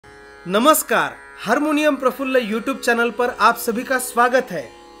नमस्कार, harmonium Praful YouTube channel पर आप सभी का स्वागत है।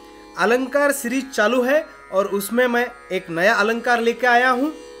 अलंकार सीरीज चालू है और उसमें मैं एक नया अलंकार लेके आया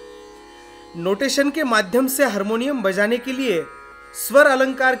हूँ। नोटेशन के माध्यम से हारमोनियम बजाने के लिए स्वर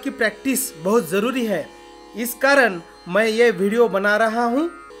अलंकार की प्रैक्टिस बहुत ज़रूरी है। इस कारण मैं ये वीडियो बना रहा हूँ।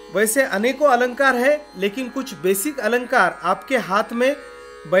 वैसे अनेकों अलंकार है, लेकिन कुछ बेसिक अलंकार आपके हाथ में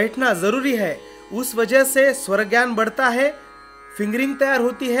बैठना ज़रूरी है। उस वजह से स्वर ज्ञान बढ़ता है, फिंगरिंग तैयार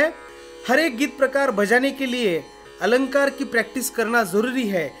होती है। हर एक गीत प्रकार बजाने के लिए अलंकार की प्रैक्टिस करना ज़रूरी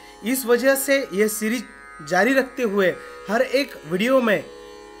है। इस वजह से यह सीरीज जारी रखते हुए हर एक वीडियो में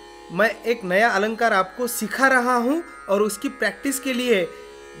मैं एक नया अलंकार आपको सिखा रहा हूं और उसकी प्रैक्टिस के लिए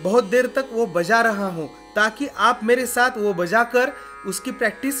बहुत देर तक वो बजा रहा हूं, ताकि आप मेरे साथ वो बजाकर उसकी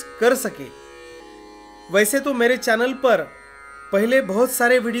प्रैक्टिस कर सके। वैसे तो मेरे चैनल पर पहले बहुत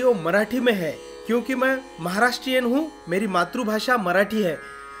सारे वीडियो मराठी में है, क्योंकि मैं महाराष्ट्रियन हूँ, मेरी मातृभाषा मराठी है।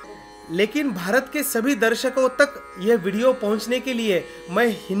 लेकिन भारत के सभी दर्शकों तक यह वीडियो पहुंचने के लिए मैं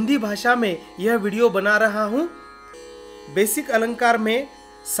हिंदी भाषा में यह वीडियो बना रहा हूं। बेसिक अलंकार में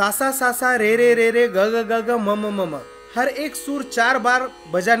सासा सासा रे रे रे रे गगगग मममम हर एक सुर 4 बार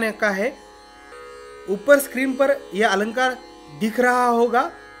बजाने का है। ऊपर स्क्रीन पर यह अलंकार दिख रहा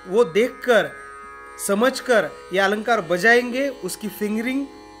होगा, वो देखकर समझकर यह अलंकार बजाएंगे। उसकी फिंगरिंग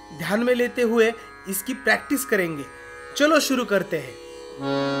ध्यान में लेते हुए इसकी प्रैक्टिस करेंगे। चलो शुरू करते हैं।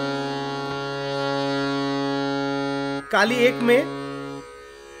 काली एक में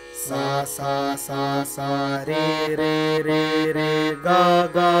सा सा सा सा रे रे रे रे गा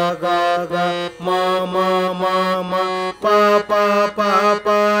गा गा गा मा मा मा मा पा पा पा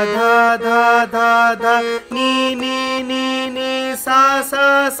पा धा धा धा धा नी नी नी नी सा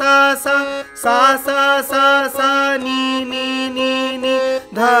सा सा सा सा सा सा सा नी नी नी नी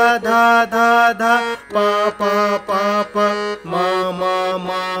धा धा धा धा पा पा पा पा मा मा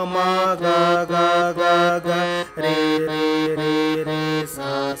मा मा गा गा गा गा रे रे रे रे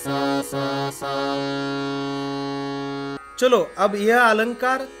सा सा सा सा। चलो अब यह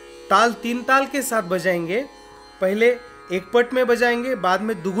अलंकार ताल 3 ताल के साथ बजाएंगे। पहले एक पट में बजाएंगे, बाद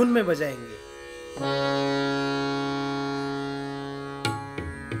में दुगुन में बजाएंगे।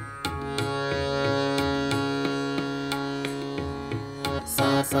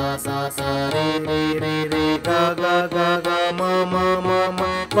 सा सा सा सा रे रे रे रे गा गा गा गा मा मा मा मा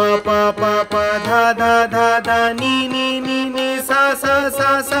पा पा पा पा धा धा धा धा नी नी नी नी सा सा सा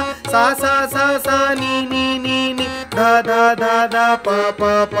सा सा सा सा सा नी नी नी नी धा धा धा धा पा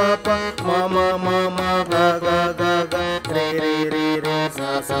पा पा पा मा मा मा मा गा गा गा गा रे रे रे रे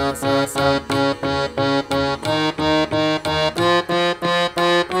सा सा सा सा।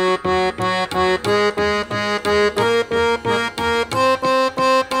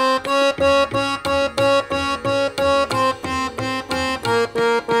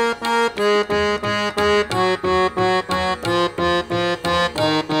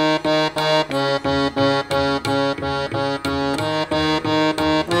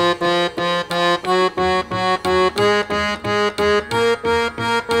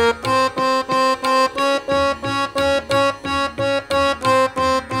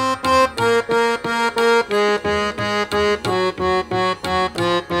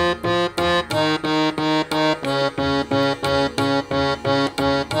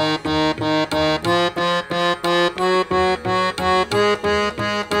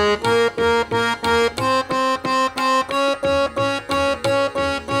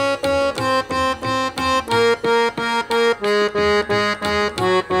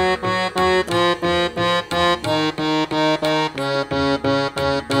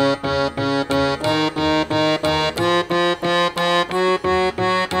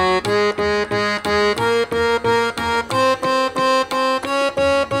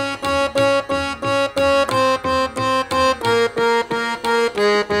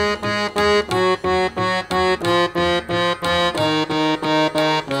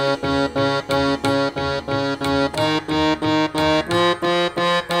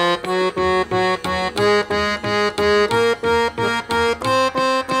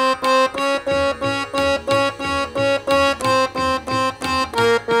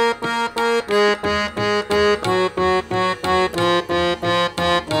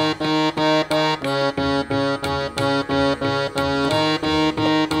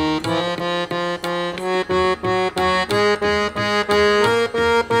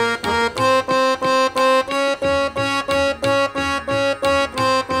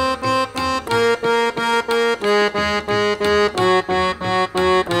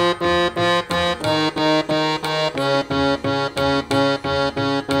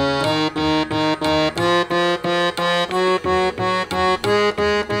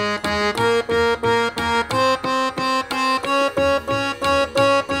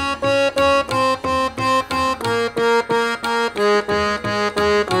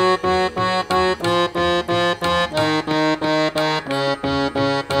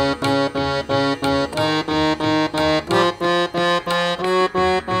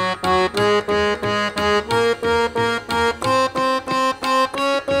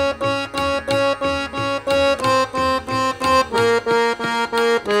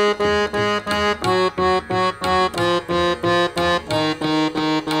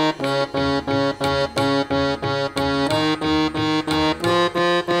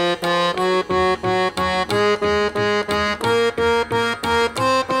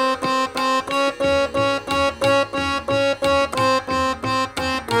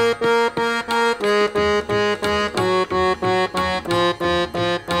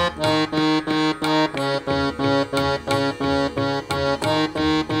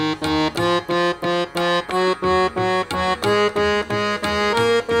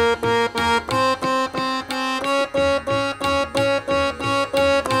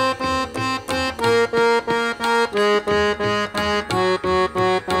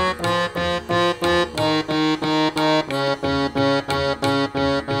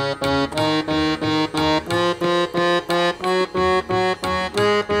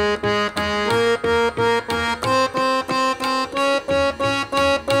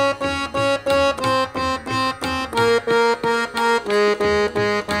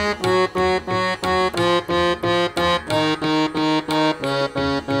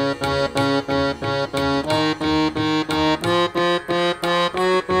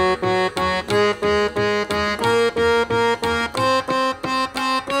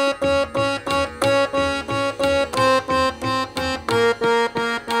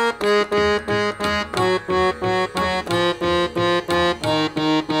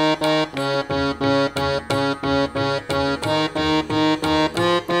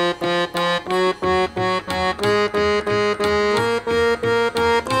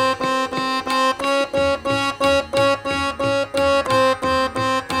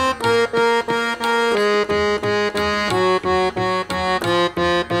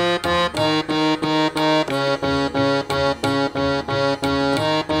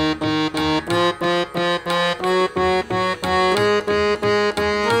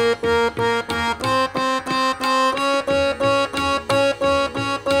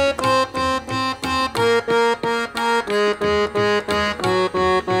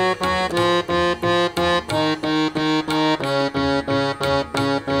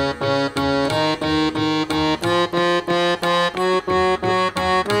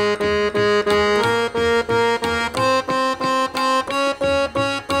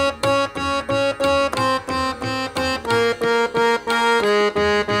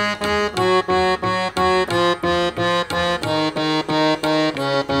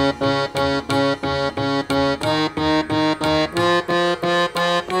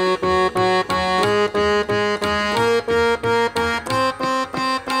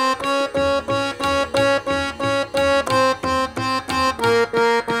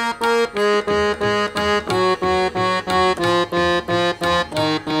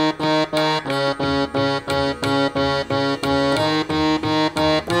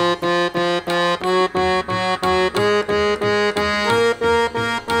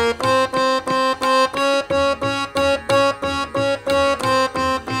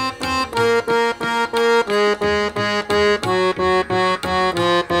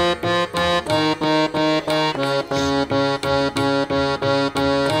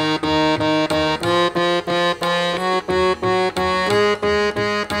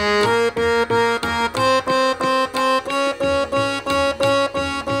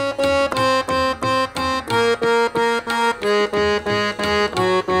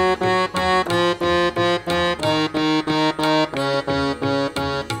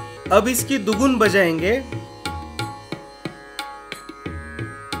 अब इसकी दुगुन बजाएंगे।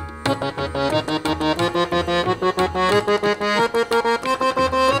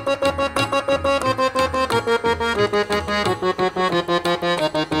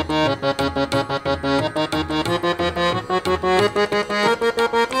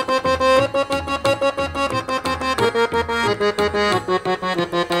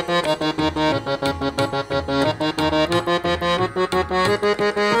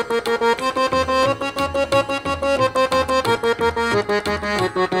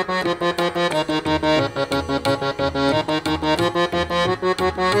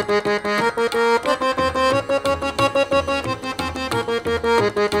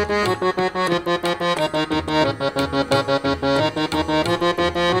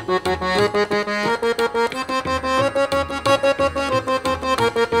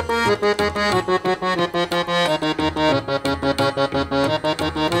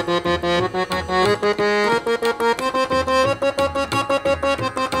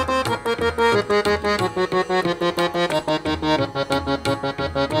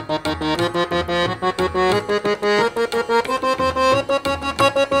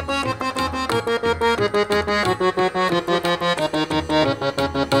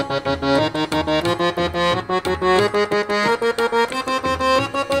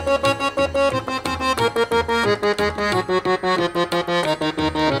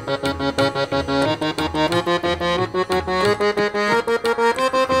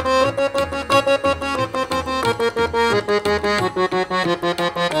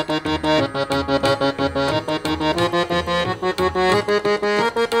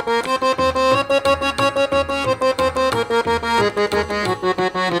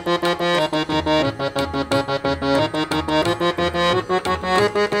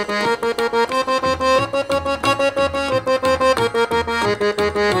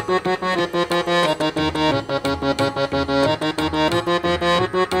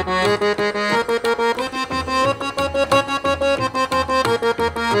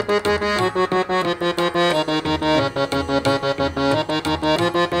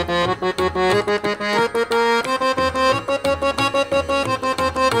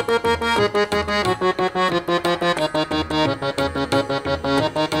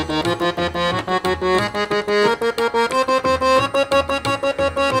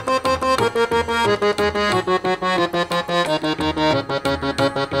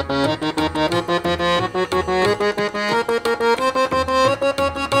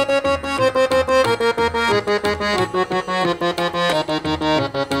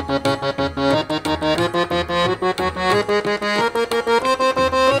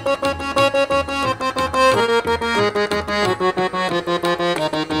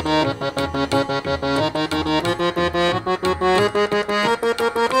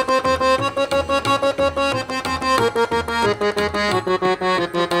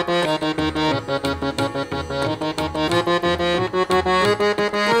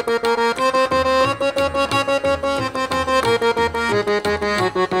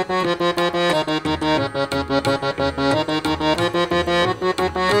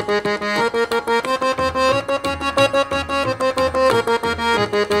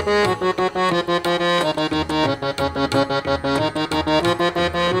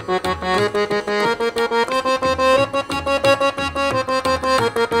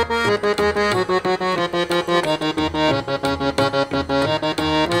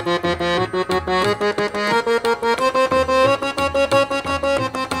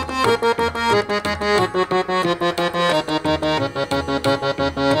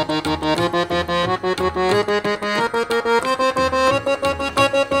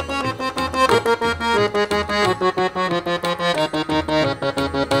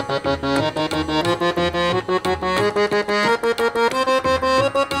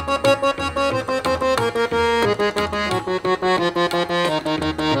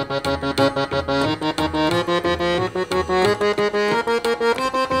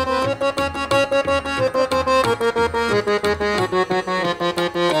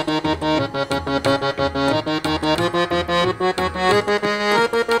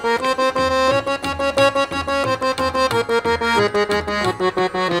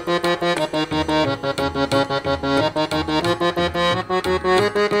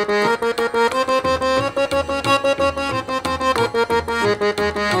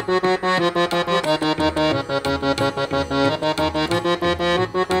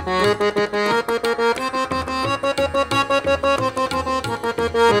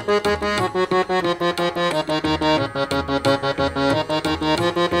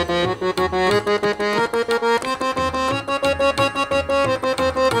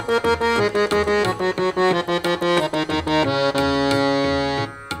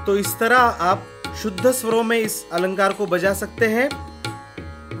 तो इस तरह आप शुद्ध स्वरों में इस अलंकार को बजा सकते हैं।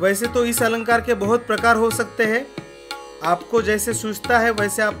 वैसे तो इस अलंकार के बहुत प्रकार हो सकते हैं, आपको जैसे सूझता है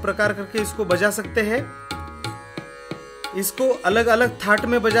वैसे आप प्रकार करके इसको बजा सकते हैं। इसको अलग अलग थाट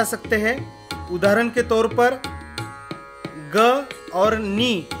में बजा सकते हैं। उदाहरण के तौर पर ग और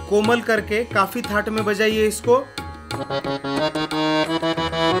नी कोमल करके काफी थाट में बजाइए इसको।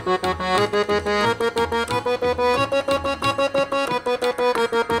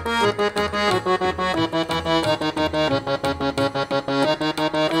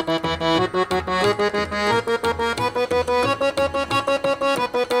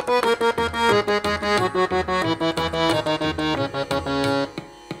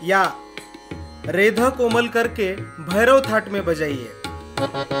 या रेधा कोमल करके भैरव थाट में बजाइए।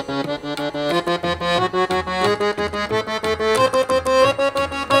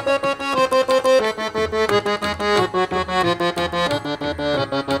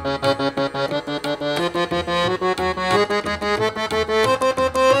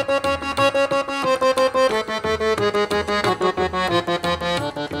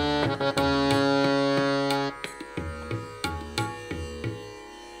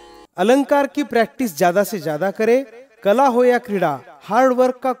 अलंकार की प्रैक्टिस ज्यादा से ज्यादा करें। कला हो या क्रीड़ा, हार्ड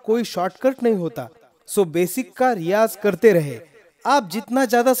वर्क का कोई शॉर्टकट नहीं होता। सो बेसिक का रियाज करते रहे। आप जितना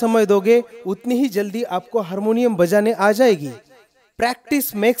ज्यादा समय दोगे उतनी ही जल्दी आपको हारमोनियम बजाने आ जाएगी।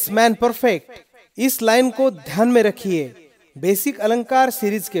 प्रैक्टिस मेक्स मैन परफेक्ट, इस लाइन को ध्यान में रखिए। बेसिक अलंकार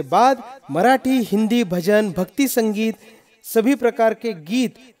सीरीज के बाद मराठी, हिंदी, भजन, भक्ति संगीत, सभी प्रकार के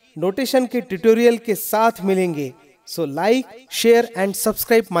गीत नोटेशन के ट्यूटोरियल के साथ मिलेंगे। So like, share and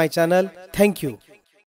subscribe my channel. Thank you.